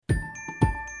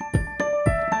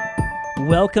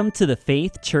Welcome to the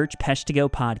Faith Church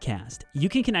Peshtigo podcast. You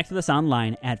can connect with us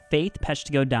online at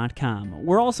faithpeshtigo.com.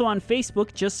 We're also on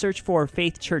Facebook. Just search for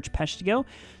Faith Church Peshtigo.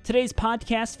 Today's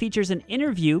podcast features an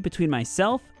interview between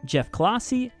myself, Jeff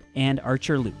Colossi, and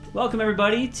Archer Loop. Welcome,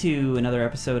 everybody, to another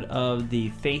episode of the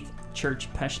Faith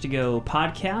Church Peshtigo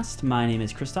podcast. My name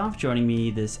is Christoph. Joining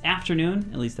me this afternoon,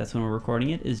 at least that's when we're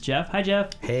recording it, is Jeff. Hi, Jeff.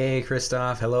 Hey,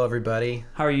 Christoph. Hello, everybody.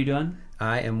 How are you doing?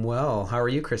 I am well. How are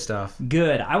you, Christoph?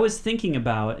 Good. I was thinking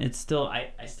about, it's still, I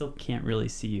still can't really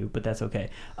see you, but that's okay.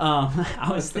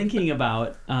 I was thinking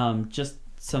about just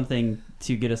something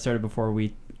to get us started before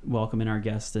we welcome in our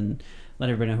guest and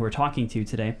let everybody know who we're talking to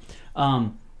today.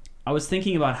 I was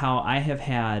thinking about how I have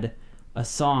had a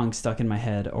song stuck in my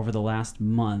head over the last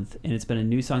month, and it's been a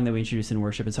new song that we introduced in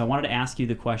worship. And so I wanted to ask you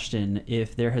the question,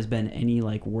 if there has been any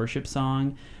like worship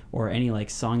song or any like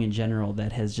song in general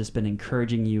that has just been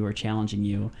encouraging you or challenging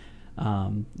you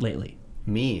lately.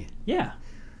 Me? Yeah.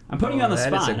 I'm putting you on the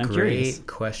spot. That is a curious. great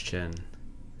question.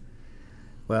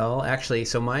 Well, actually,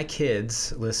 so my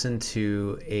kids listen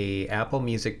to a Apple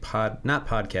Music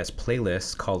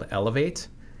playlist called Elevate,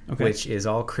 which is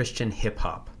all Christian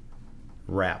hip-hop,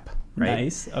 rap, right?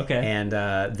 Nice, okay. And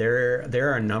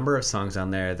there are a number of songs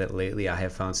on there that lately I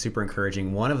have found super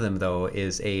encouraging. One of them, though,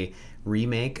 is a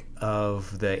remake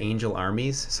of the Angel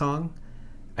Armies song.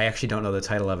 I actually don't know the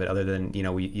title of it other than,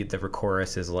 the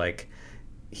chorus is like,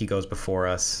 he goes before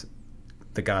us,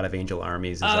 the God of Angel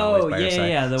Armies is always by our side.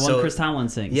 Yeah, the one Chris Tomlin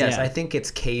sings. Yes, yeah. I think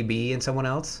it's KB and someone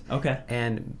else. Okay.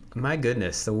 And my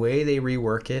goodness, the way they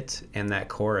rework it and that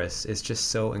chorus is just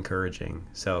so encouraging.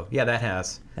 So yeah,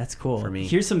 that's cool for me.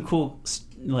 Here's some cool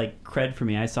like cred for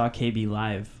me. I saw KB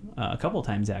live a couple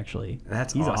times actually.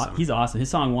 He's awesome. He's awesome. His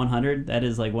song 100, that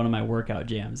is like one of my workout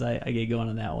jams. I get going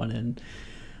on that one. And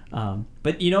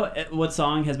but you know what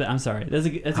song has been? I'm sorry. That's a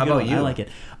good one. You? I like it.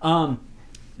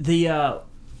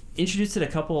 Introduced it a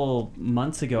couple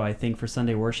months ago, I think, for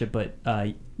Sunday worship, but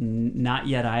not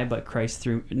yet I, but Christ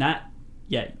through not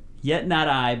yet not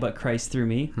I, but Christ through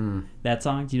me. That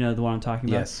song, do you know the one I'm talking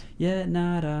about? Yes. Yet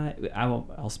not I.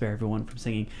 I'll spare everyone from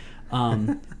singing.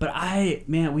 But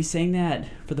we sang that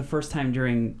for the first time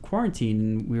during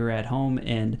quarantine. We were at home,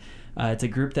 and it's a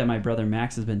group that my brother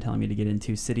Max has been telling me to get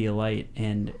into, City of Light,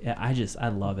 and I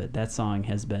love it. That song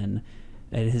has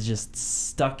just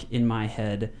stuck in my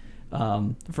head.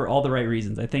 For all the right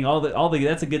reasons. I think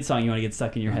that's a good song you want to get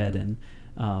stuck in your head, and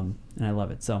I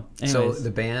love it. So anyways, so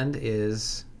the band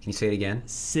is, can you say it again?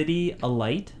 City of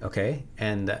Light. Okay,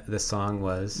 and the song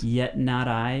was? Yet not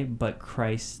I, but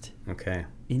Christ. Okay.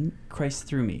 In Christ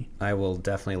through me. I will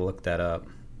definitely look that up.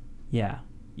 Yeah.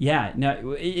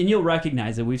 No, and you'll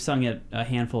recognize it. We've sung it a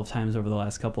handful of times over the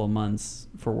last couple of months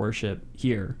for worship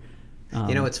here.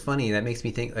 It's funny. That makes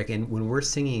me think, like, when we're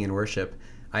singing in worship,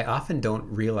 I often don't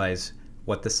realize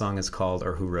what the song is called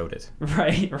or who wrote it.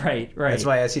 Right. That's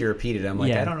why I asked you to repeat it. I'm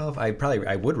like, I don't know if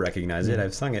I would recognize it.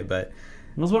 I've sung it, but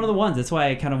it was one of the ones. That's why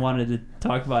I kind of wanted to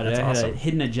talk about it. That's I had awesome. a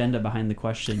hidden agenda behind the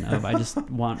question of I just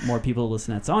want more people to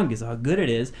listen to that song because of how good it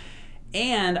is.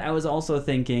 And I was also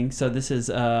thinking, so this is,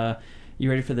 you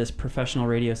ready for this professional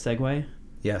radio segue?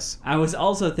 Yes. I was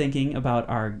also thinking about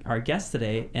our guest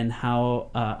today and how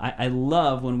I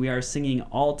love when we are singing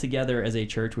all together as a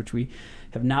church, which we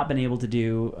have not been able to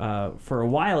do for a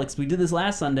while because we did this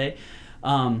last Sunday.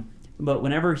 But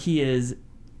whenever he is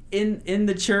in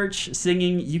the church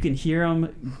singing, you can hear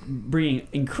him bringing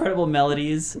incredible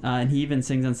melodies, and he even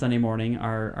sings on Sunday morning.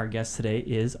 Our guest today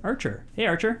is Archer. Hey,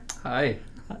 Archer. Hi.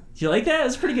 Do you like that? It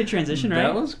was a pretty good transition, right?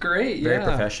 That was great, yeah. Very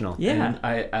professional. Yeah. And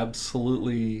I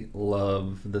absolutely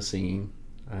love the singing.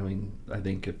 I mean, I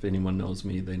think if anyone knows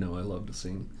me, they know I love to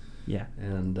sing. Yeah.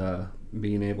 And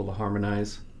being able to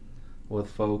harmonize with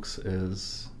folks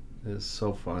is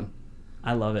so fun.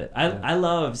 I love it. I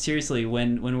love, seriously,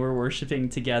 when we're worshiping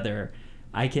together,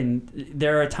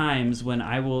 there are times when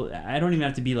I don't even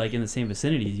have to be like in the same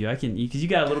vicinity as you. Because you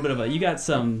got a little bit of you got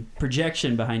some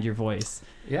projection behind your voice.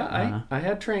 Yeah, I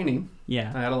had training.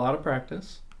 Yeah. I had a lot of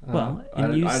practice. Well,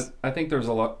 I think there's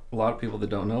a lot of people that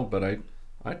don't know, but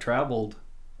I traveled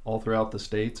all throughout the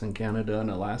States and Canada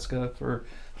and Alaska for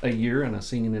a year in a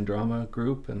singing and drama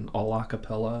group and all a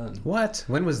cappella. And, What?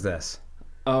 When was this?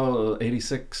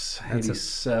 86,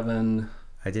 87.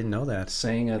 I didn't know that.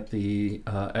 Sang at the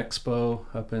Expo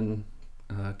up in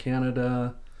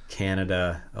Canada.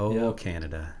 Canada. Oh, Yep.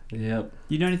 Canada. Yep.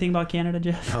 You know anything about Canada,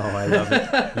 Jeff? Oh, I love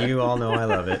it. You all know I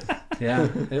love it. Yeah,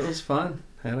 it was fun.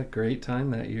 Had a great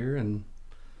time that year. And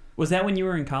Was that when you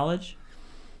were in college?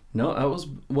 no,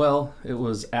 it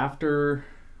was after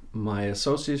my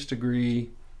associate's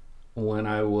degree when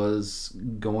I was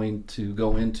going to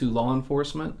go into law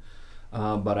enforcement.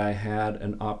 But I had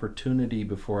an opportunity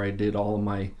before I did all of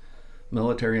my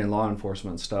military and law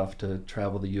enforcement stuff to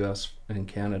travel the U.S. and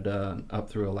Canada and up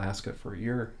through Alaska for a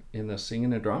year in the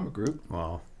singing and drama group.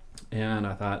 Wow. And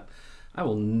I thought, I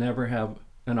will never have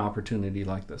an opportunity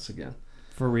like this again.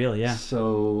 For real, yeah.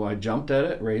 So I jumped at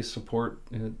it, raised support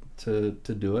to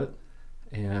do it,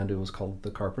 and it was called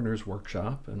the Carpenter's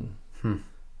Workshop, and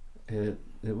it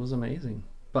was amazing.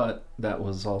 But that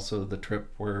was also the trip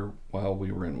where, while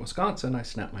we were in Wisconsin, I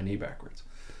snapped my knee backwards.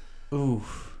 Ooh.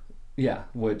 Yeah,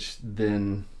 which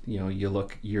then, you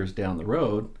look years down the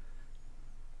road,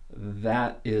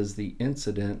 that is the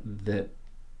incident that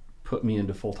put me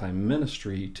into full-time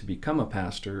ministry to become a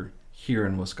pastor here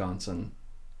in Wisconsin,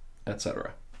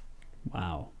 etc.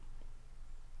 Wow.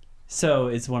 So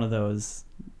it's one of those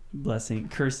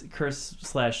curse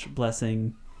 /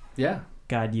 blessing. Yeah.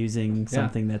 God using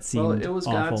something that seemed well, it was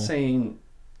awful. God saying,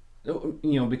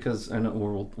 because I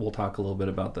know we'll talk a little bit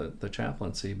about the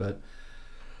chaplaincy, but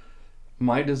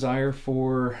my desire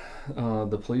for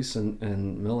the police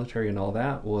and military and all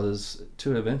that was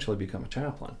to eventually become a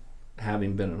chaplain,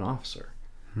 having been an officer.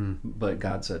 But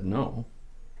God said, no,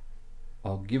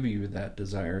 I'll give you that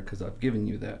desire because I've given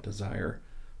you that desire,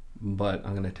 but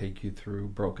I'm going to take you through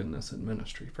brokenness in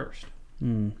ministry first.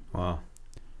 Wow.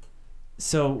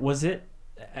 So was it,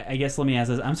 I guess let me ask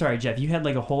this. I'm sorry, Jeff, you had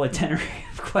like a whole itinerary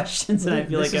of questions, and I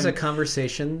feel this like is a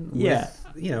conversation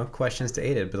with, questions to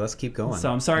aid it, but let's keep going.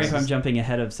 So I'm sorry if I'm jumping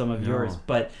ahead of some of yours,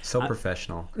 but... So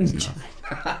professional.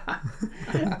 I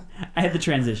had the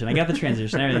transition. I got the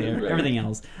transition, everything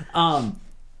else.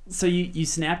 So you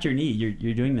snapped your knee.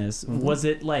 You're doing this. Mm-hmm. Was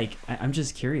it like... I'm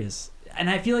just curious.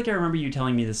 And I feel like I remember you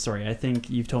telling me this story. I think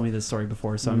you've told me this story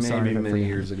before, so I'm sorry. Maybe many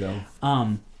years ago.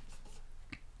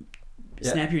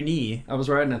 Snap your knee. I was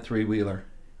riding a 3-wheeler.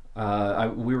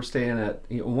 We were staying at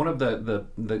one of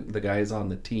the guys on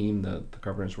the team, the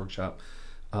Carpenter's Workshop.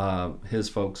 His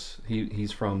folks,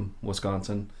 he's from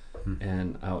Wisconsin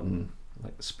and out in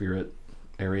like the Spirit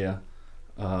area,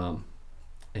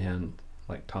 and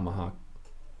like Tomahawk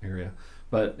area.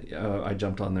 But I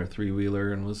jumped on their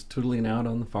 3-wheeler and was tootling out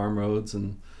on the farm roads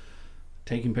and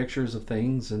taking pictures of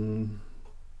things, and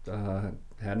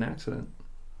had an accident.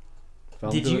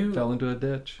 Fell into a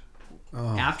ditch.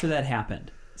 Oh. After that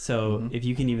happened, so if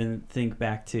you can even think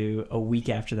back to a week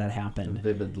after that happened,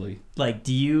 vividly. Like,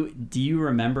 do you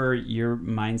remember your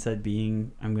mindset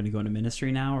being, I'm going to go into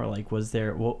ministry now, or like, was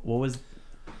there what was?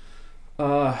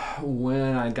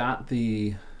 When I got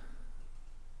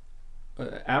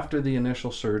after the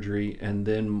initial surgery, and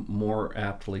then more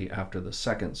aptly after the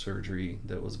second surgery,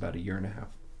 that was about a year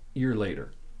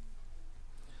later.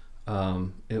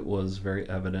 It was very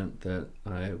evident that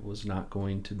I was not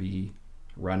going to be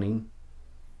running.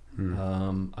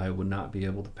 I would not be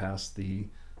able to pass the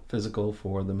physical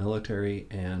for the military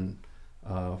and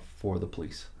for the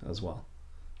police as well,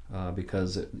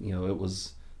 because it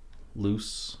was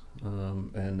loose,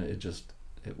 and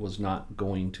it was not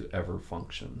going to ever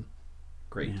function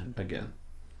great again.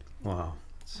 Wow.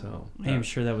 So I am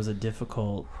sure that was a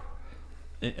difficult,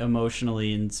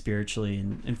 emotionally and spiritually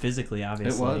and physically,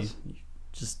 obviously. It was.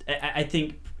 Just I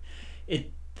think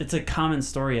it's a common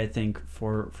story, I think,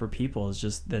 for people, is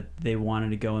just that they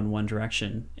wanted to go in one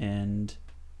direction, and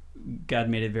God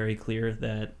made it very clear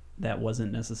that that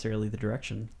wasn't necessarily the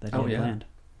direction that he had planned.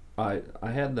 I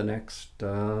had the next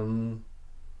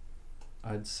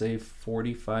I'd say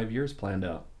 45 years planned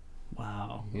out.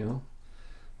 Wow.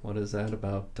 What is that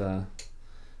about? A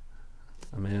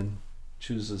man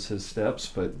chooses his steps,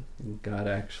 but God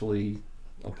actually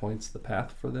appoints the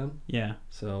path for them. Yeah.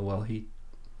 So,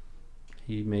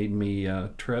 he made me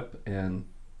trip and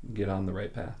get on the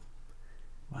right path.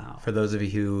 Wow. For those of you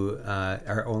who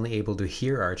are only able to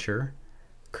hear Archer,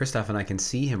 Christoph and I can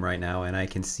see him right now, and I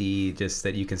can see just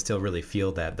that you can still really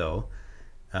feel that, though,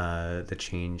 the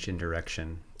change in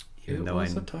direction. It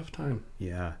was a tough time.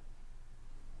 Yeah.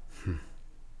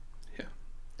 Yeah.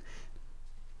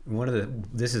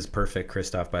 This is perfect,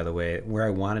 Christoph, by the way. Where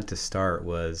I wanted to start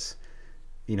was,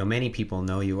 many people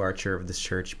know you, Archer, of this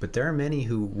church, but there are many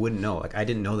who wouldn't know. Like, I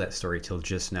didn't know that story till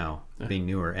just now, being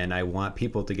newer, and I want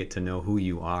people to get to know who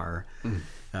you are,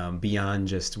 beyond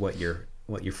just what your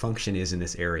function is in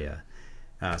this area.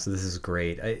 So this is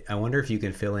great. I wonder if you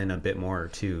can fill in a bit more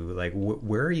too. Like,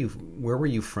 where were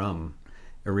you from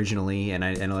originally? And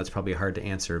I know that's probably hard to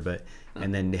answer, but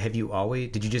and then did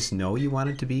you just know you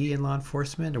wanted to be in law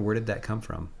enforcement, or where did that come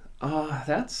from?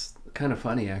 That's kind of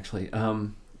funny, actually.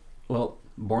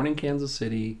 Born in Kansas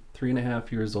City,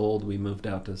 3.5 years old, we moved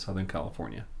out to Southern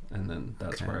California, and then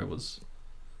that's where I was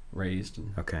raised.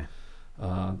 And, okay.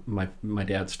 My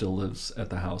dad still lives at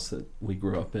the house that we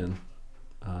grew up in,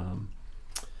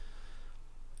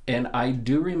 And I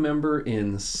do remember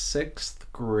in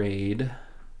 6th grade,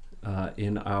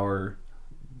 in our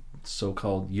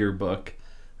so-called yearbook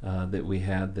that we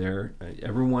had there,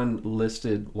 everyone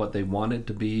listed what they wanted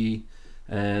to be,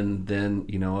 and then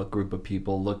a group of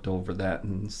people looked over that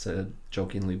and said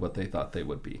jokingly what they thought they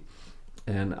would be.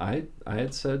 And I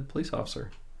had said police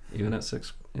officer, even at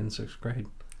in 6th grade.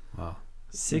 Wow.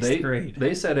 6th grade.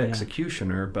 They said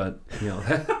executioner, but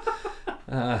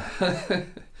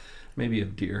maybe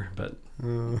of deer, but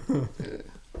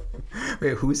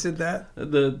Wait, who said that?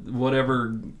 the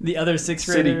other 6th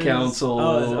city graders? council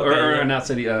okay, or not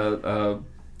city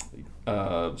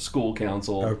school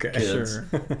council Okay, kids. sure.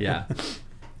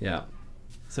 Yeah.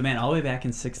 So man, all the way back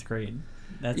in 6th grade.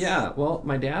 That's Well,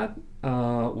 my dad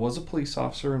was a police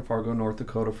officer in Fargo, North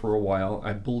Dakota for a while.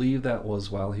 I believe that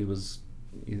was while he was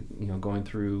going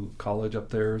through college up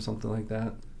there or something like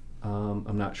that.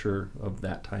 I'm not sure of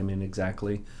that timing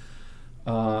exactly.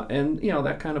 And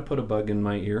that kind of put a bug in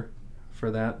my ear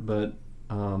for that, but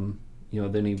then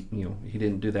he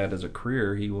didn't do that as a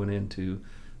career. He went into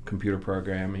computer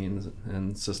programming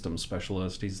and systems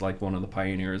specialist. He's like one of the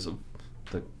pioneers of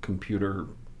the computer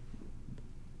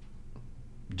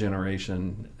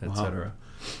generation, etc.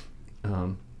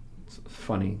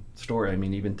 Funny story. I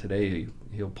mean, even today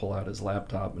he'll pull out his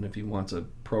laptop, and if he wants a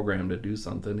program to do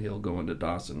something, he'll go into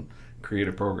DOS and create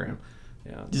a program.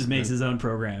 Yeah, just makes his own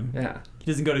program. Yeah, he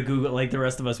doesn't go to Google like the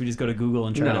rest of us. We just go to Google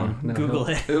and try to Google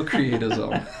it. He'll create his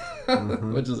own,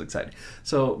 which is exciting.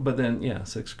 So, but then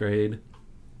 6th grade,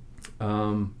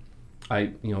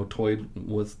 I toyed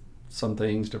with some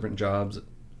things, different jobs,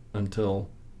 until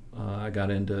I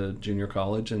got into junior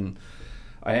college, and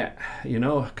I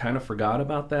kind of forgot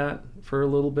about that for a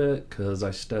little bit because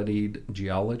I studied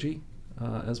geology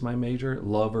as my major.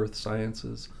 Love earth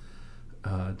sciences.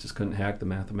 Just couldn't hack the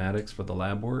mathematics for the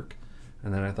lab work,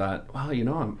 and then I thought, well,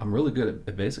 I'm really good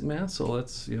at basic math, so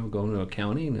let's go into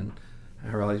accounting. And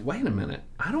I realized, wait a minute,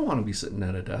 I don't want to be sitting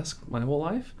at a desk my whole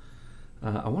life.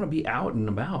 I want to be out and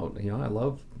about. I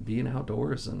love being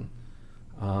outdoors, and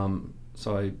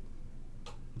so I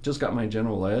just got my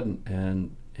general ed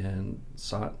and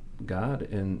sought God,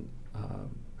 and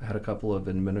had a couple of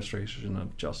administration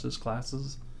of justice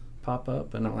classes pop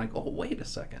up, and I'm like, oh, wait a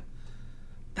second.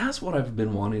 That's what I've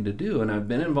been wanting to do, and I've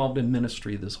been involved in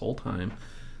ministry this whole time,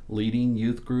 leading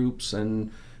youth groups and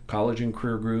college and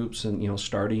career groups, and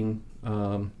starting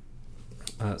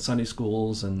Sunday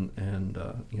schools and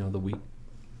the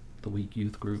week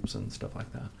youth groups and stuff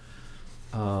like that.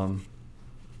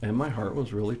 And my heart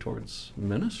was really towards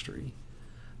ministry,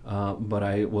 but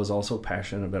I was also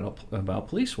passionate about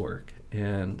police work,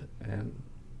 and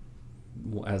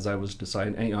as I was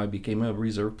deciding, I became a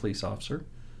reserve police officer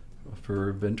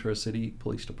for Ventura City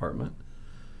Police Department.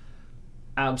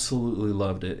 Absolutely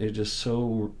loved it. It just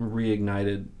so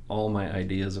reignited all my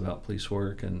ideas about police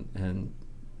work and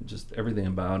just everything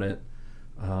about it.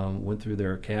 Went through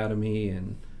their academy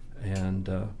and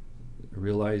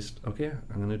realized, okay,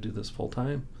 I'm going to do this full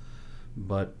time.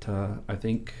 But I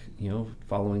think,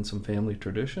 following some family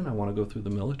tradition, I want to go through the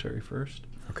military first.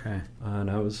 Okay. And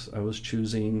I was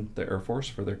choosing the Air Force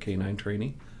for their K-9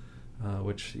 training,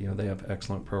 which they have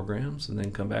excellent programs, and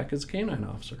then come back as a K-9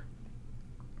 officer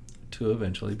to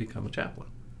eventually become a chaplain.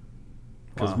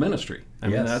 Because ministry. I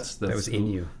mean, that's that was in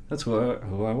you. That's who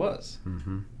I was.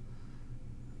 Mm-hmm.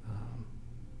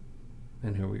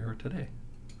 And here we are today.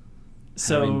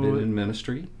 So, having been in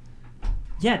ministry.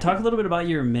 Yeah, talk a little bit about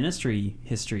your ministry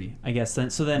history, I guess.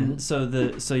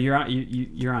 So you're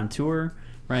on tour,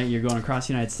 right? You're going across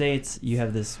the United States. You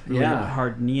have this really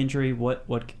hard knee injury. What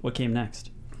came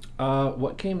next?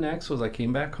 What came next was I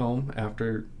came back home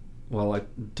after. Well, I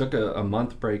took a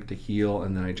month break to heal,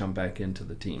 and then I jumped back into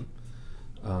the team.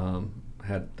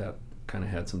 Had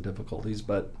some difficulties,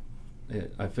 but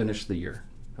I finished the year.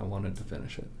 I wanted to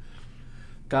finish it.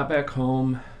 Got back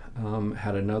home.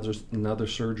 Had another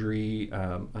surgery.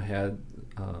 I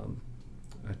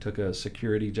took a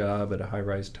security job at a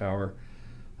high-rise tower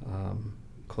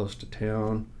close to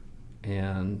town,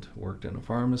 and worked in a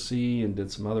pharmacy and did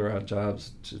some other odd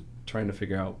jobs, trying to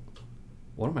figure out,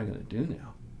 what am I going to do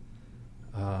now?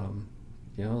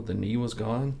 The knee was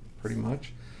gone pretty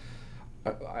much.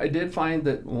 I did find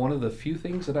that one of the few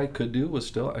things that I could do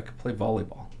was I could play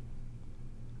volleyball.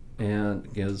 And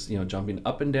because, jumping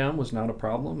up and down was not a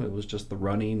problem. It was just the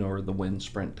running or the wind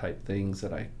sprint type things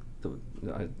that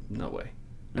no way.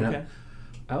 And okay.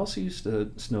 I also used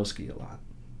to snow ski a lot.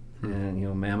 And,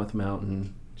 Mammoth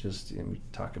Mountain, just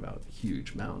talk about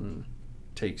huge mountain.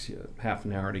 Takes you half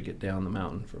an hour to get down the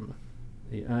mountain from.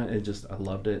 I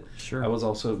loved it. Sure. I was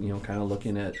also, kind of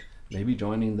looking at maybe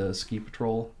joining the ski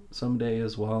patrol someday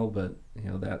as well. But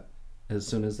that as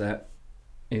soon as that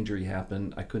injury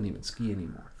happened, I couldn't even ski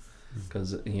anymore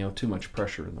because too much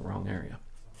pressure in the wrong area.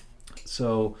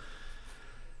 So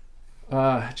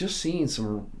just seeing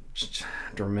some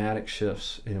dramatic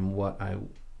shifts in what I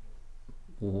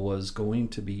was going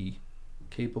to be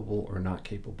capable or not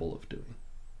capable of doing.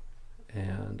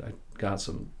 And I got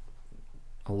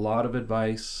a lot of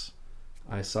advice.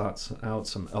 I sought out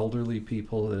some elderly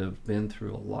people that have been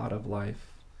through a lot of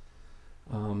life.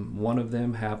 One of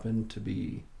them happened to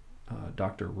be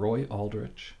Dr. Roy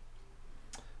Aldrich,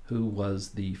 who was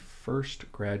the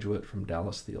first graduate from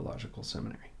Dallas Theological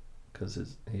Seminary,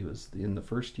 because he was in the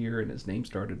first year and his name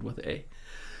started with A.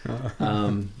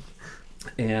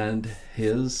 And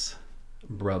his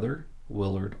brother,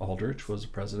 Willard Aldrich, was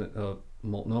president of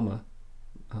Multnomah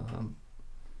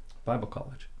Bible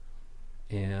College,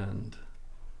 and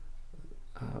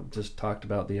just talked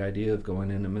about the idea of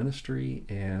going into ministry.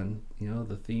 And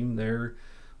the theme there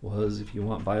was, if you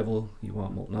want Bible, you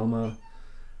want Multnomah.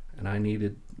 And I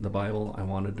needed the Bible. I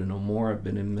wanted to know more. I've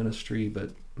been in ministry,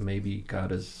 but maybe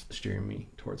God is steering me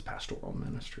towards pastoral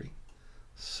ministry.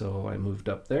 So I moved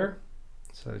up there,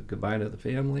 said goodbye to the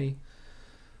family,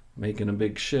 making a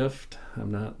big shift.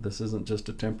 This isn't just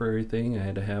a temporary thing. I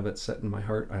had to have it set in my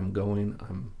heart. I'm going,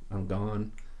 I'm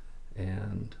gone.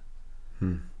 And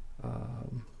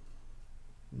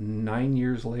 9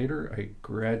 years later, I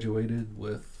graduated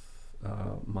with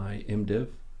my MDiv.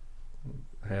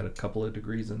 I had a couple of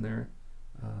degrees in there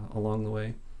along the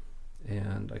way.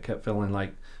 And I kept feeling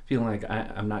like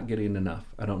I'm not getting enough.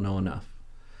 I don't know enough.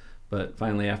 But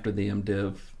finally, after the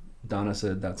MDiv, Donna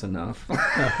said, that's enough.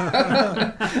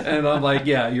 And I'm like,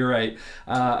 yeah, you're right.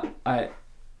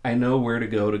 I know where to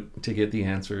go to get the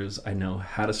answers. I know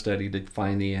how to study to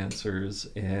find the answers.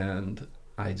 And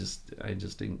I just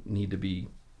need to be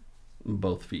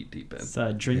both feet deep in. It's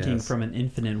drinking from an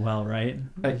infinite well, right?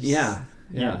 Yeah.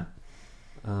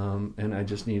 And I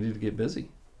just needed to get busy.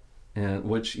 And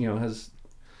which, has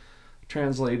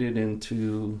translated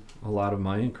into a lot of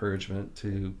my encouragement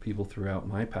to people throughout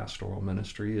my pastoral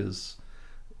ministry is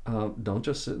don't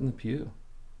just sit in the pew.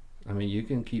 I mean, you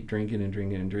can keep drinking and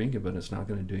drinking and drinking, but it's not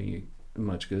going to do you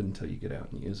much good until you get out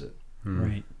and use it.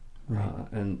 Right.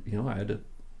 And, I had to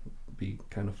be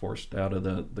kind of forced out of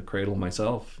the cradle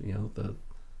myself, the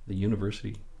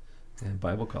university and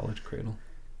Bible college cradle.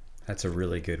 That's a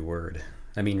really good word.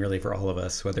 I mean, really, for all of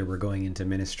us, whether we're going into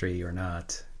ministry or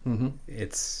not,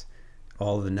 it's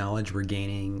all the knowledge we're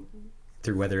gaining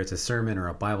through, whether it's a sermon or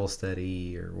a Bible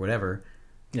study or whatever.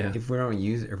 Yeah. If we're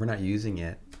not using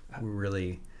it,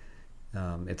 really,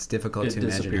 it's difficult to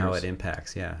imagine how it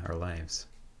impacts, our lives.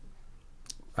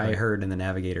 Right. I heard in the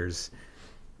Navigators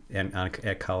and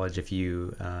at college, if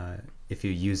you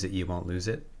use it, you won't lose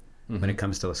it. When it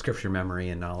comes to scripture memory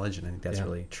and knowledge, and I think that's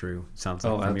really true. Sounds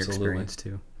like from your experience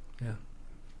too. Yeah.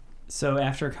 So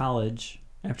after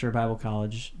Bible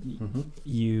college,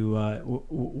 you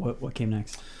what came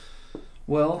next?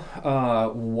 Well,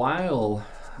 while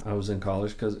I was in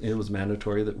college, because it was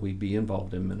mandatory that we be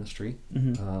involved in ministry,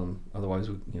 otherwise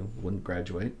we wouldn't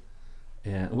graduate,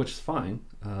 and which is fine.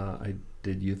 I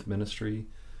did youth ministry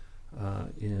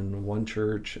in one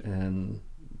church, and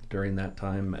during that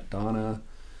time met Donna.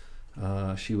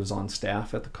 She was on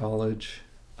staff at the college,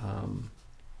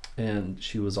 and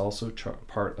she was also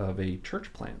part of a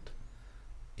church plant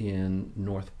in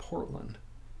North Portland.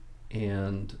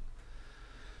 And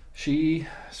she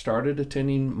started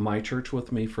attending my church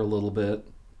with me for a little bit,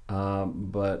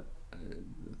 but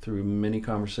through many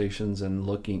conversations and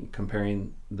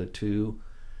comparing the two,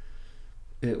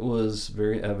 it was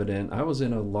very evident. I was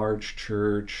in a large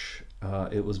church.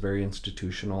 It was very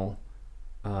institutional.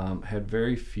 Had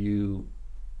very few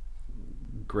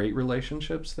great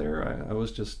relationships there. I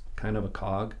was just kind of a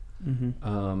cog.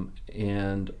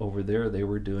 And over there, they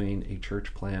were doing a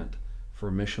church plant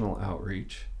for missional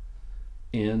outreach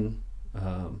in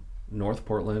North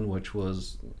Portland, which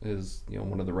is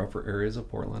one of the rougher areas of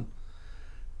Portland.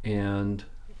 And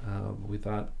we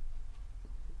thought,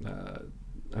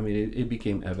 it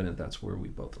became evident that's where we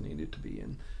both needed to be.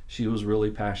 And she was really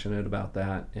passionate about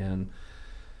that, and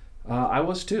I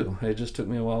was too. It just took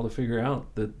me a while to figure out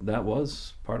that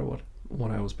was part of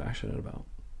what I was passionate about,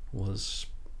 was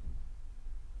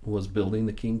building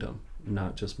the kingdom,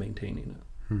 not just maintaining it.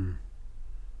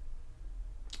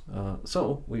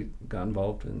 So we got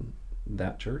involved in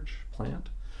that church plant.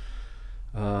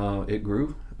 It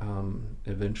grew.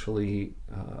 Eventually,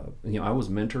 I was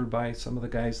mentored by some of the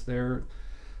guys there.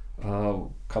 A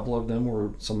couple of them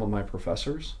were some of my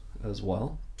professors as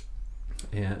well,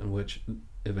 and which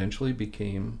eventually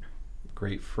became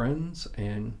great friends,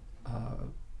 and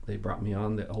they brought me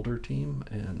on the elder team,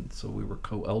 and so we were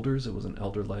co-elders. It was an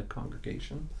elder-led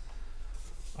congregation.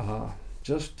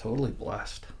 Just totally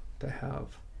blessed to have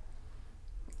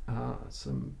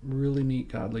some really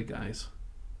neat godly guys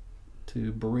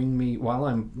to bring me, while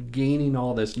I'm gaining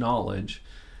all this knowledge,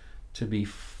 to be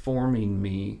forming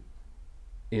me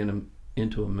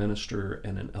into a minister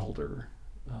and an elder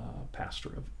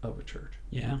pastor of a church.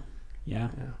 Yeah.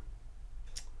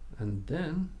 And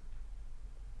then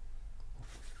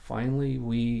finally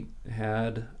we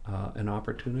had an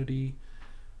opportunity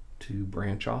to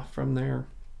branch off from there,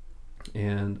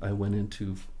 and I went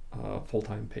into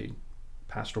full-time paid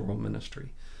pastoral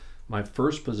ministry. My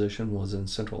first position was in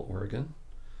Central Oregon,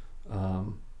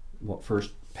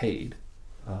 first paid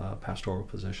pastoral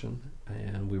position,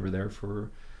 and we were there for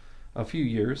a few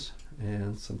years,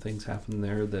 and some things happened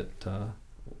there that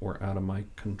were out of my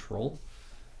control,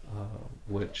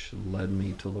 which led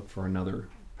me to look for another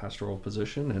pastoral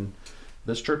position. And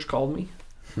this church called me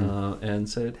and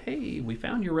said, "Hey, we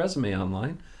found your resume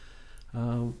online.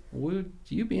 Would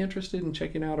you be interested in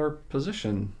checking out our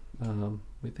position?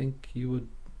 We think you would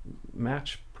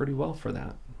match pretty well for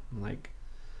that." I'm like,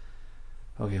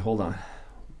 okay, hold on.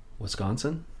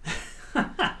 Wisconsin?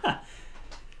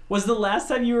 Was the last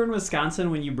time you were in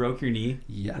Wisconsin when you broke your knee?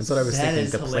 Yes. That's what I was That thinking.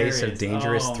 is The place of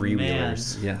dangerous hilarious. Oh,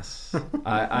 three-wheelers. Yes.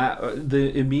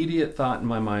 The immediate thought in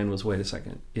my mind was, wait a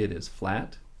second. It is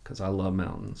flat, because I love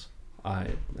mountains.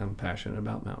 I am passionate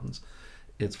about mountains.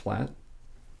 It's flat.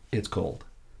 It's cold.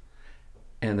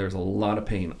 And there's a lot of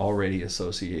pain already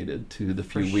associated to the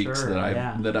few weeks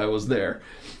that I was there.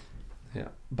 Yeah.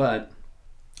 But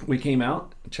we came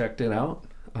out, checked it out,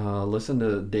 listened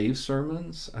to Dave's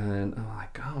sermons, and I'm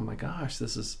like, oh my gosh,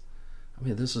 this is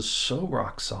so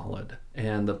rock solid.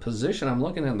 And the position, I'm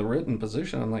looking at the written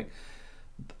position, I'm like,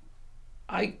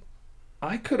 I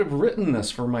could have written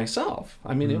this for myself.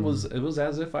 I mean, it was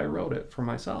as if I wrote it for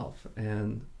myself,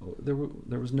 and there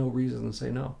was no reason to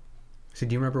say no. So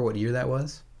do you remember what year that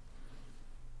was?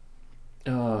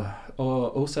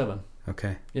 07.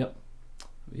 Okay. Yep.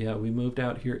 Yeah, we moved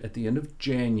out here at the end of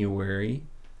January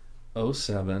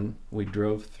 07. We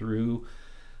drove through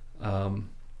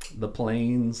the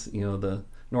plains, the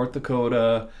North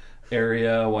Dakota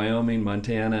area, Wyoming,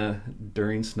 Montana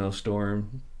during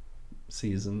snowstorm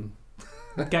season.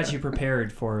 Got you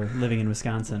prepared for living in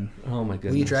Wisconsin. Oh my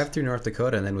goodness. Well, you drive through North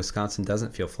Dakota and then Wisconsin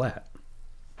doesn't feel flat.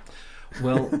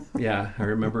 Well, yeah, I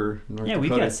remember North Dakota. We've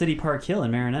got City Park Hill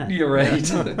in Marinette. You're right.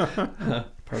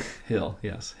 Park Hill,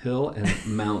 yes. Hill and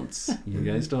mounts. You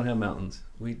guys don't have mountains.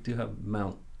 We do have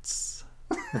mounts.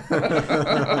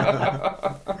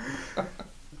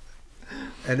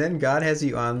 And then God has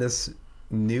you on this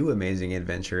new amazing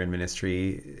adventure in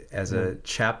ministry as a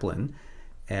chaplain.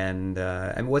 And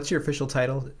what's your official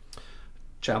title?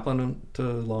 Chaplain to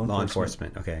law enforcement. Law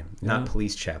enforcement, okay. Not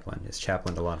police chaplain. It's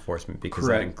chaplain to law enforcement because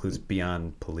Correct. that includes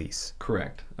beyond police.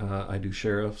 Correct. I do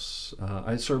sheriffs.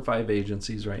 I serve 5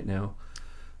 agencies right now.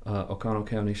 Oconto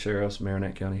County Sheriffs,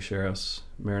 Marinette County Sheriffs,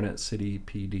 Marinette City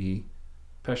PD,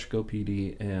 Peshco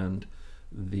PD, and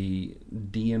the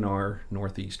DNR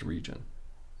Northeast region.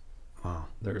 Wow.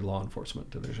 Their law enforcement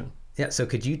division. Yeah, so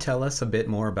could you tell us a bit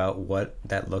more about what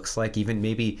that looks like? Even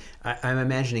maybe, I'm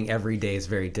imagining every day is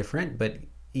very different, but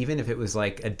even if it was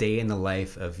like a day in the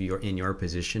life of in your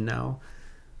position now,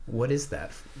 what is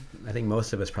that? I think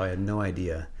most of us probably have no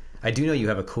idea. I do know you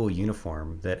have a cool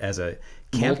uniform that as a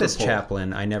campus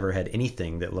chaplain, I never had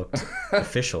anything that looked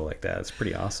official like that. It's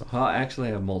pretty awesome. Well, actually,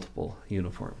 I have multiple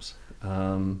uniforms.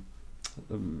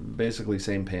 Basically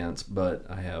same pants, but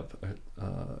I have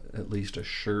at least a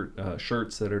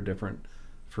shirts that are different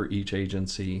for each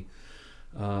agency.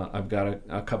 I've got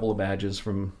a couple of badges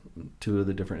from 2 of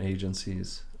the different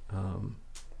agencies.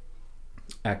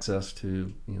 Access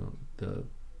to the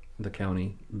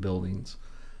county buildings.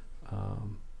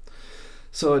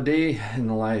 So a day in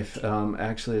the life,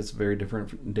 actually, it's very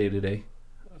different day to day.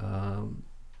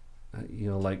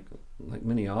 Like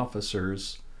many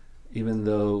officers, even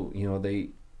though they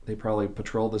probably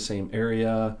patrol the same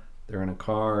area, they're in a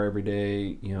car every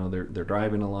day, they're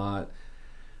driving a lot.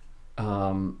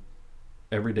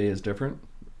 Every day is different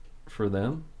for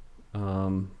them.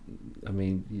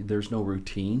 There's no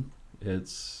routine.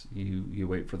 It's you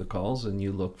wait for the calls and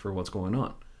you look for what's going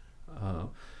on.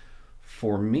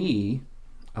 For me,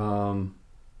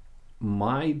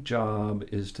 my job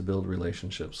is to build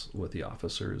relationships with the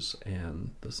officers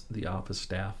and the office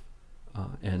staff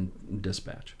and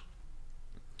dispatch,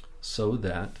 so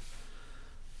that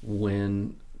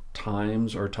when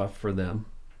times are tough for them,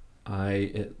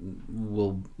 it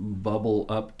will bubble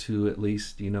up to at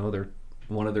least their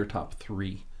one of their top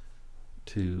 3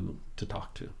 to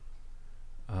talk to.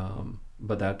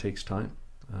 But that takes time.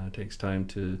 It takes time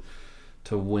to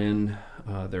win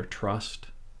their trust,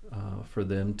 for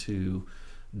them to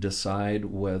decide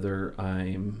whether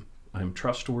I'm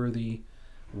trustworthy,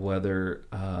 whether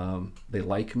they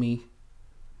like me,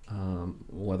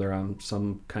 whether I'm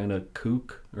some kind of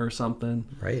kook or something,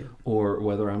 Right. or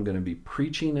whether I'm going to be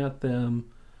preaching at them,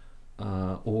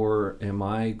 or am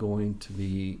I going to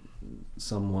be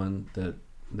someone that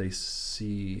they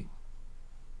see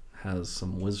has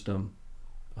some wisdom,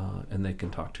 and they can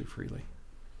talk to freely.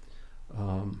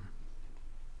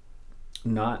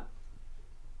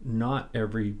 Not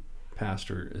every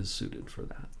pastor is suited for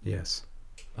that. Yes.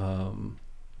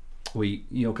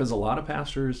 Because a lot of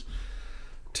pastors,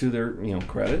 to their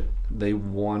credit, they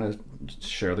want to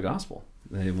share the gospel.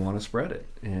 They want to spread it,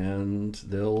 and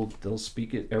they'll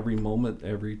speak it every moment,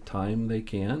 every time they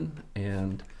can,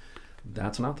 and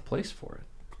that's not the place for it.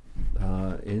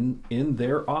 In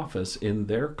their office, in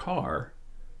their car,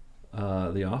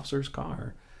 the officer's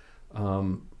car,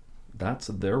 that's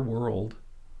their world,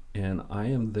 and I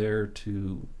am there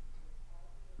to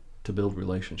build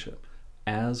relationship,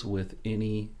 as with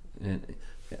any. And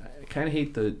I kind of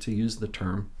hate to use the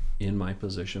term in my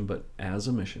position, but as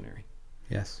a missionary,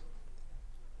 Yes.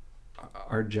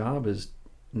 our job is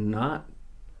not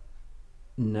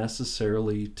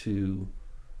necessarily to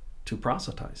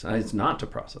proselytize. It's not to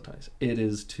proselytize. It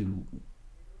is to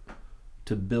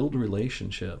build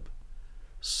relationship,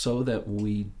 so that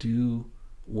we do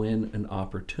win an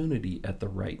opportunity at the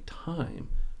right time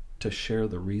to share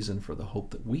the reason for the hope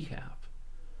that we have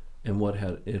and what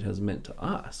it has meant to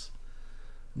us,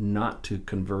 not to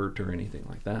convert or anything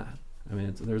like that. I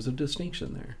mean, there's a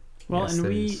distinction there. Well, Yes, and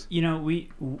there we, is.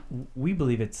 we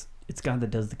believe it's God that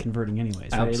does the converting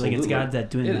anyways, right? Absolutely. Like it's God that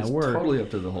doing It that is work. totally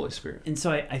up to the Holy Spirit. And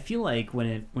so I feel like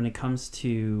when it comes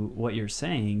to what you're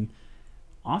saying,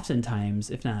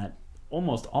 oftentimes, if not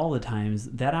almost all the times,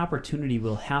 that opportunity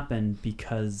will happen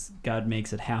because God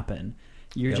makes it happen.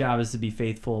 Your Yep. job is to be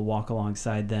faithful, walk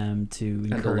alongside them, to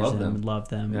to encourage love them, them. love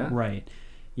them. Yeah. Right.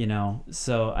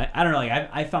 So I don't know, like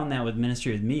I found that with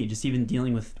ministry with me, just even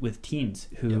dealing with teens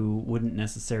who wouldn't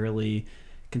necessarily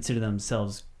consider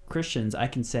themselves Christians. I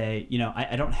can say,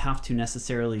 I don't have to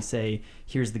necessarily say,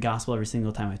 here's the gospel every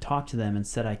single time I talk to them.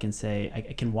 Instead, I can say,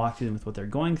 I can walk through them with what they're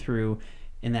going through,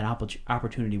 and that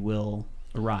opportunity will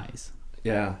arise.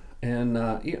 Yeah, and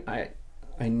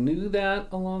I knew that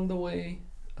along the way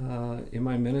in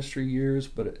my ministry years,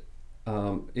 but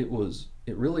it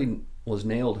really was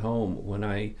nailed home when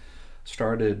I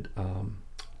started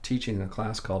teaching a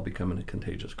class called Becoming a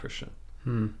Contagious Christian.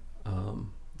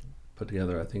 Put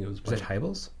together, I think it was. Was it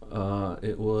Hybels?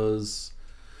 It was.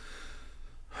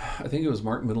 I think it was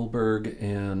Mark Middleberg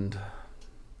and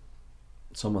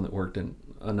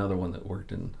another one that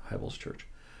worked in Hybels Church.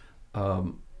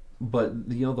 But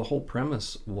the whole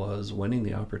premise was winning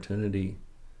the opportunity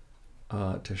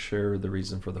to share the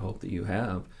reason for the hope that you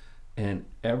have, and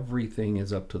everything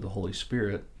is up to the Holy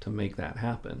Spirit to make that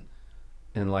happen.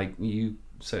 And like you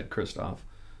said, Christoph,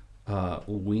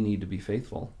 we need to be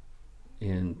faithful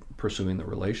in pursuing the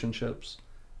relationships,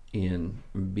 in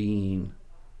being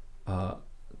a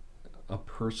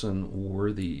person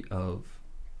worthy of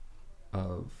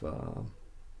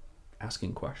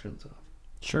asking questions of.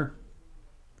 Sure.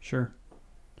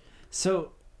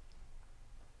 So,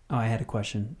 I had a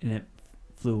question and it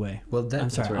flew away. Well, I'm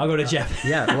sorry. right. I'll go to Jeff.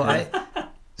 Yeah. Well,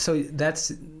 so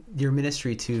that's your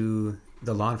ministry to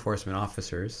the law enforcement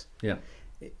officers. Yeah.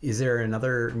 Is there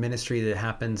another ministry that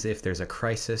happens if there's a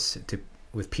crisis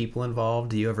with people involved?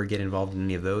 Do you ever get involved in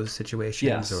any of those situations?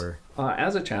 Yes. Or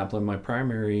As a chaplain, my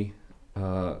primary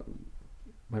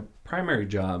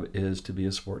job is to be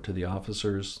a support to the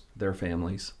officers, their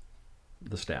families,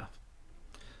 the staff.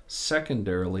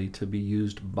 Secondarily, to be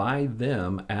used by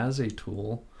them as a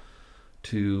tool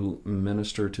to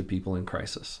minister to people in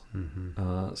crisis.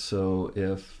 So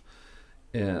if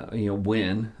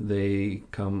when they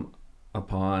come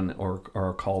upon or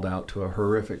are called out to a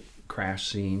horrific crash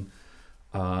scene,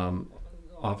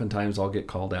 oftentimes I'll get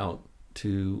called out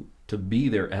to be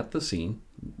there at the scene,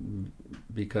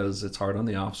 because it's hard on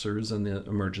the officers and the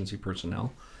emergency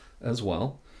personnel as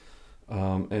well,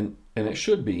 and it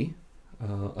should be.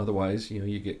 Otherwise,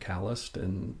 you get calloused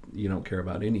and you don't care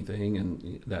about anything,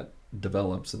 and that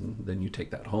develops, and then you take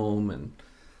that home, and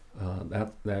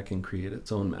that can create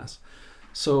its own mess.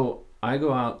 So I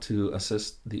go out to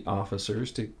assist the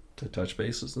officers to touch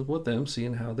bases with them,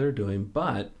 seeing how they're doing.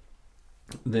 But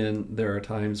then there are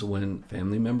times when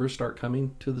family members start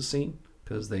coming to the scene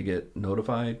because they get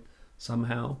notified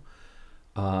somehow.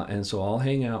 And so I'll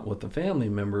hang out with the family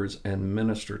members and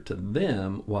minister to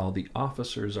them while the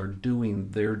officers are doing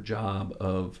their job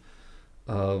of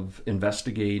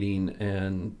investigating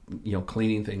and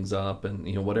cleaning things up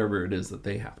and whatever it is that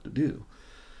they have to do.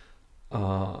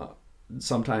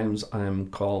 Sometimes I'm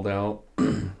called out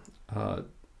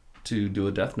to do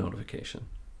a death notification.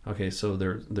 Okay, so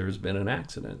there's been an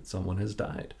accident. Someone has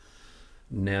died.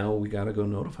 Now we got to go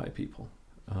notify people.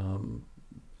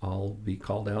 I'll be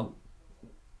called out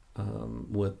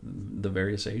with the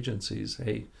various agencies.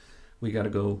 Hey, we got to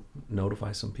go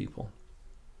notify some people.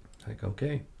 Like,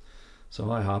 okay.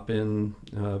 So I hop in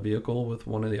a vehicle with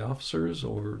one of the officers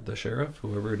or the sheriff,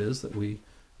 whoever it is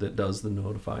that does the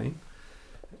notifying,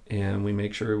 and we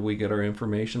make sure we get our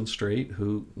information straight.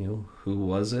 Who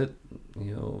was it?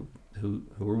 Who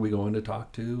are we going to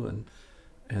talk to,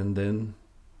 and then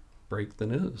break the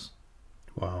news.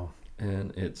 Wow.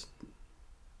 And it's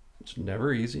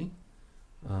never easy.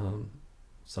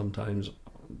 Sometimes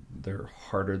they're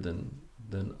harder than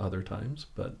other times,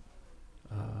 but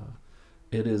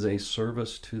it is a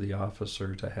service to the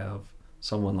officer to have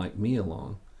someone like me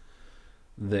along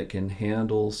that can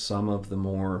handle some of the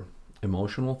more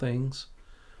emotional things,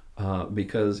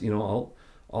 because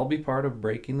I'll be part of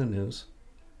breaking the news,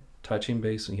 touching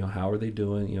base, how are they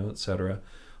doing, etc.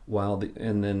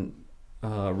 And then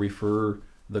refer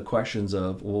the questions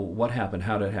of, well, what happened,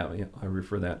 how did it happen? I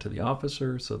refer that to the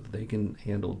officer so that they can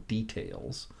handle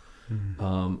details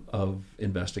of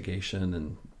investigation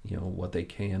and what they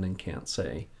can and can't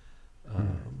say,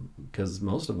 because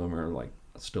most of them are like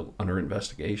still under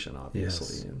investigation,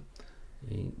 obviously. Yes.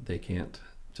 And they can't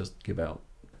just give out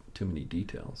too many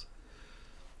details.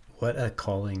 What a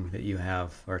calling that you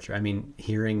have, Archer. I mean,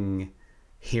 hearing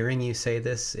you say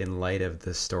this in light of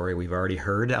the story we've already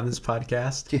heard on this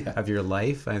podcast of your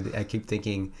life, I keep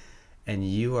thinking, and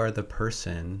you are the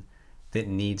person that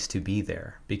needs to be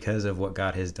there because of what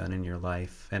God has done in your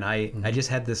life. And I just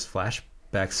had this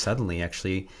flashback suddenly,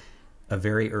 actually, a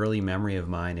very early memory of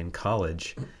mine in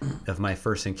college of my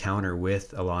first encounter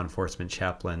with a law enforcement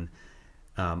chaplain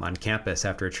on campus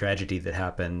after a tragedy that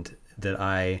happened that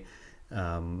I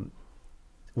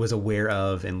was aware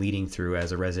of and leading through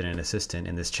as a resident assistant,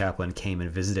 and this chaplain came and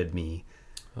visited me.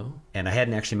 Oh. And I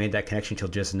hadn't actually made that connection till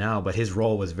just now, but his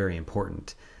role was very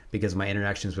important because my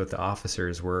interactions with the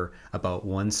officers were about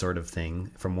one sort of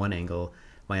thing from one angle.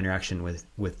 My interaction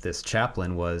with this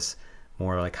chaplain was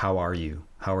more like, how are you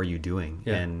doing?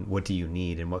 Yeah. And what do you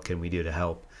need and what can we do to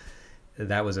help?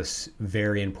 That was a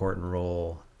very important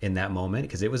role in that moment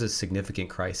because it was a significant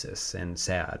crisis and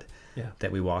sad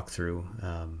that we walked through.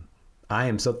 I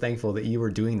am so thankful that you were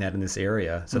doing that in this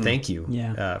area. So thank you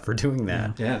for doing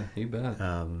that. Yeah, you bet.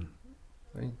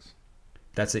 Thanks.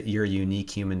 You're a unique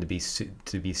human to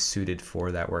be suited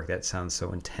for that work. That sounds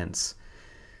so intense.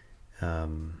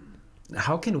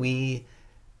 How can we,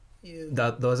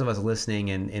 those of us listening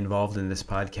and involved in this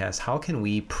podcast, how can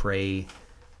we pray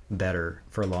better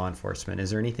for law enforcement?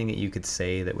 Is there anything that you could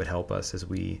say that would help us as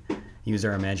we use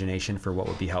our imagination for what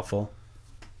would be helpful?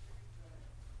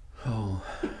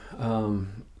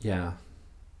 Yeah.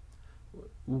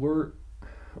 We're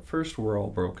all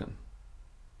broken,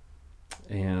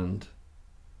 and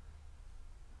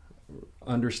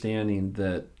understanding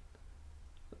that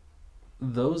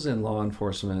those in law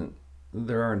enforcement,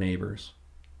 they're our neighbors,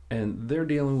 and they're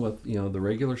dealing with the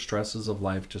regular stresses of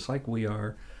life just like we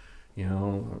are.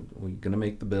 We're gonna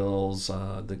make the bills.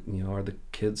 Are the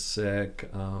kids sick?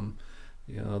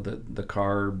 The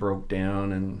car broke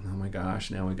down, and oh my gosh,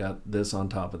 now we got this on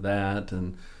top of that,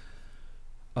 and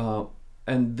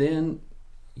then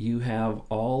you have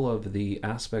all of the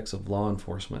aspects of law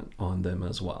enforcement on them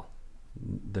as well.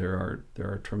 There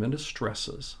are tremendous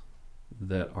stresses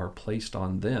that are placed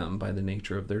on them by the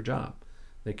nature of their job.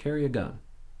 They carry a gun.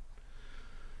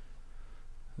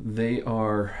 They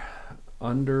are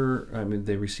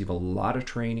they receive a lot of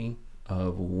training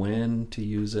of when to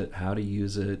use it, how to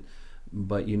use it.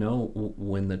 But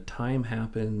when the time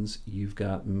happens, you've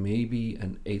got maybe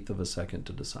an eighth of a second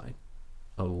to decide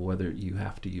of whether you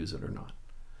have to use it or not.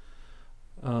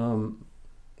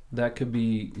 That could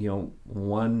be,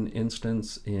 one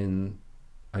instance in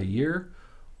a year,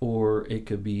 or it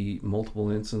could be multiple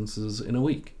instances in a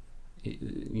week.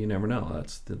 You never know.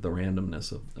 That's the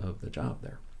randomness of the job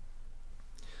there.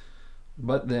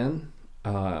 But then,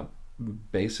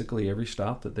 basically every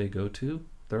stop that they go to,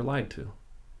 they're lied to.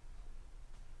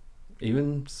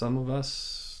 Even some of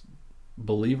us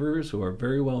believers who are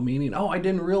very well-meaning, I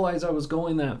didn't realize I was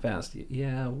going that fast.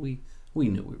 Yeah, we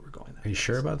knew we were going that fast. Are you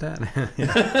sure about that?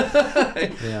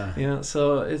 Yeah.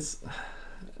 So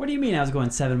What do you mean I was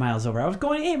going 7 miles over? I was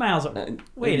going 8 miles over.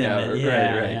 Wait a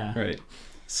minute. Right.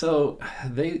 So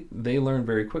they learn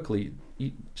very quickly,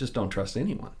 you just don't trust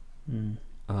anyone.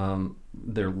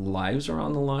 Their lives are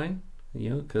on the line,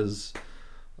 because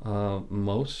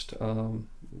most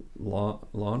law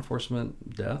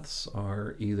enforcement deaths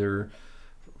are either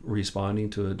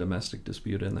responding to a domestic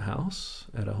dispute in the house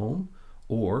at a home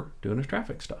or doing a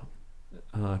traffic stop.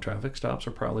 Traffic stops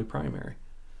are probably primary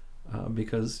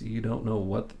because you don't know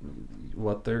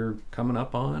what they're coming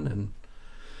up on, and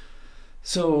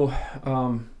so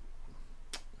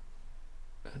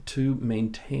to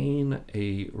maintain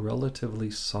a relatively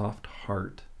soft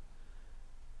heart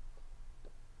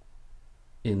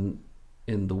in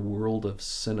the world of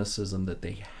cynicism that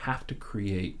they have to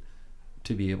create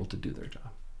to be able to do their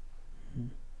job.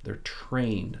 They're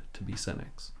trained to be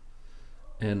cynics.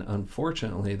 And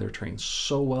unfortunately, they're trained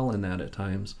so well in that at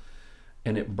times,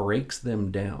 and it breaks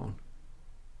them down.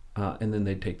 And then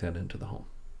they take that into the home.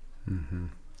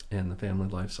 And the family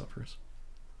life suffers.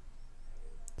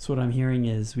 So what I'm hearing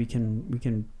is we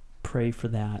can pray for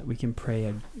that. We can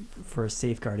pray for a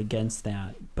safeguard against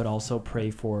that, but also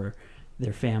pray for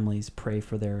their families, pray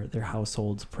for their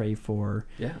households, pray for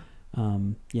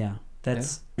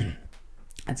that's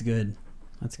good.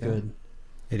 That's good.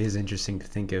 It is interesting to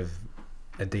think of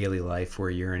a daily life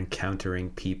where you're encountering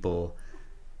people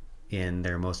in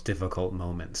their most difficult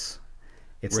moments.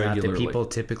 It's regularly. not that people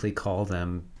typically call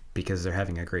them because they're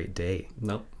having a great day.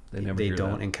 Nope, they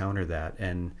don't encounter that,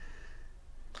 and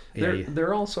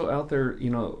they're also out there,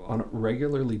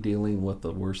 regularly dealing with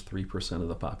the worst 3% of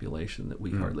the population that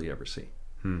we hardly ever see,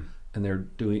 and they're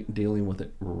dealing with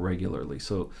it regularly.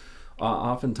 So,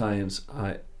 oftentimes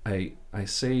I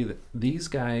say that these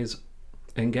guys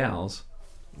and gals,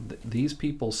 these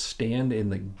people stand in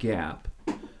the gap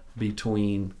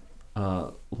between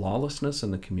lawlessness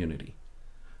and the community,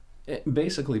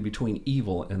 basically between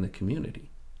evil and the community,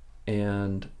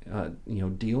 and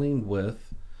dealing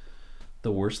with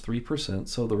the worst 3%,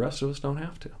 so the rest of us don't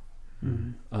have to.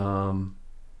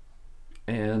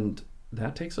 And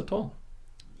that takes a toll.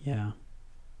 Yeah,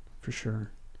 for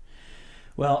sure.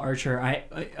 Well, Archer, I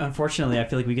unfortunately I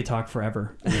feel like we could talk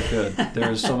forever. We could.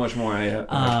 There's so much more I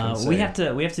can say. We'll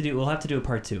have to do a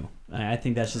part 2. I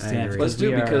think that's just let's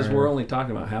do because we're only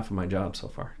talking about half of my job so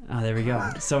far. There we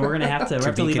go. So we're gonna have to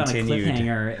leave on a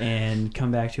cliffhanger and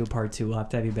come back to a part 2. We'll have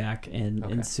to have you back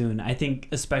and soon. I think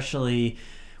especially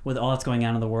with all that's going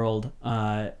on in the world,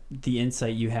 the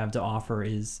insight you have to offer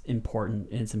is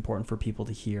important, and it's important for people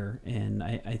to hear. And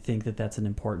I think that's an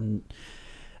important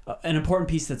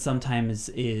piece that sometimes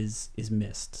is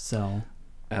missed. So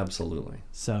absolutely.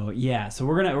 So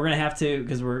we're gonna have to,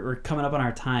 because we're coming up on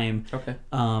our time. Okay.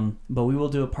 But we will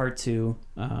do a part 2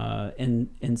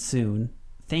 and soon.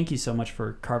 Thank you so much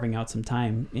for carving out some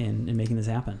time in making this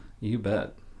happen. You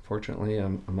bet. Fortunately,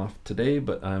 I'm off today,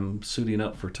 but I'm suiting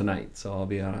up for tonight, so I'll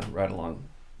be on a ride along.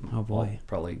 Oh boy.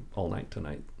 Probably all night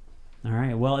tonight. All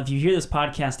right. Well, if you hear this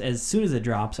podcast as soon as it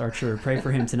drops, Archer, pray for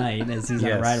him tonight as he's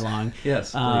on a ride along.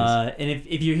 Yes, please. And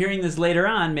if you're hearing this later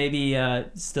on, maybe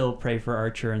still pray for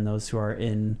Archer and those who are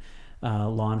in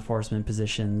law enforcement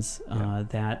positions,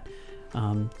 that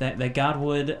God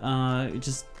would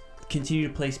just continue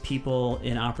to place people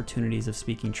in opportunities of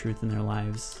speaking truth in their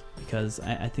lives, because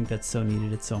I think that's so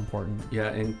needed. It's so important. Yeah,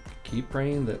 and keep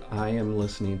praying that I am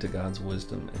listening to God's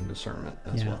wisdom and discernment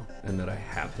as well, and that I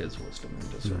have His wisdom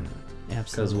and discernment. Absolutely.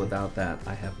 Because without that,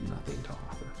 I have nothing to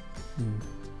offer.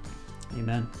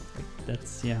 Amen.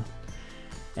 That's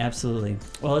absolutely.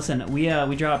 Well, listen, we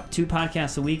drop 2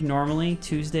 podcasts a week normally.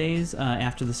 Tuesdays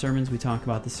after the sermons, we talk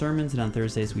about the sermons, and on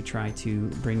Thursdays we try to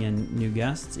bring in new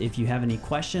guests. If you have any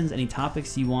questions, any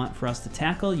topics you want for us to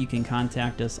tackle, you can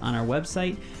contact us on our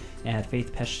website at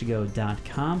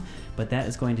faithpeshtigo.com. But that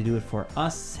is going to do it for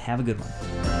us. Have a good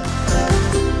one.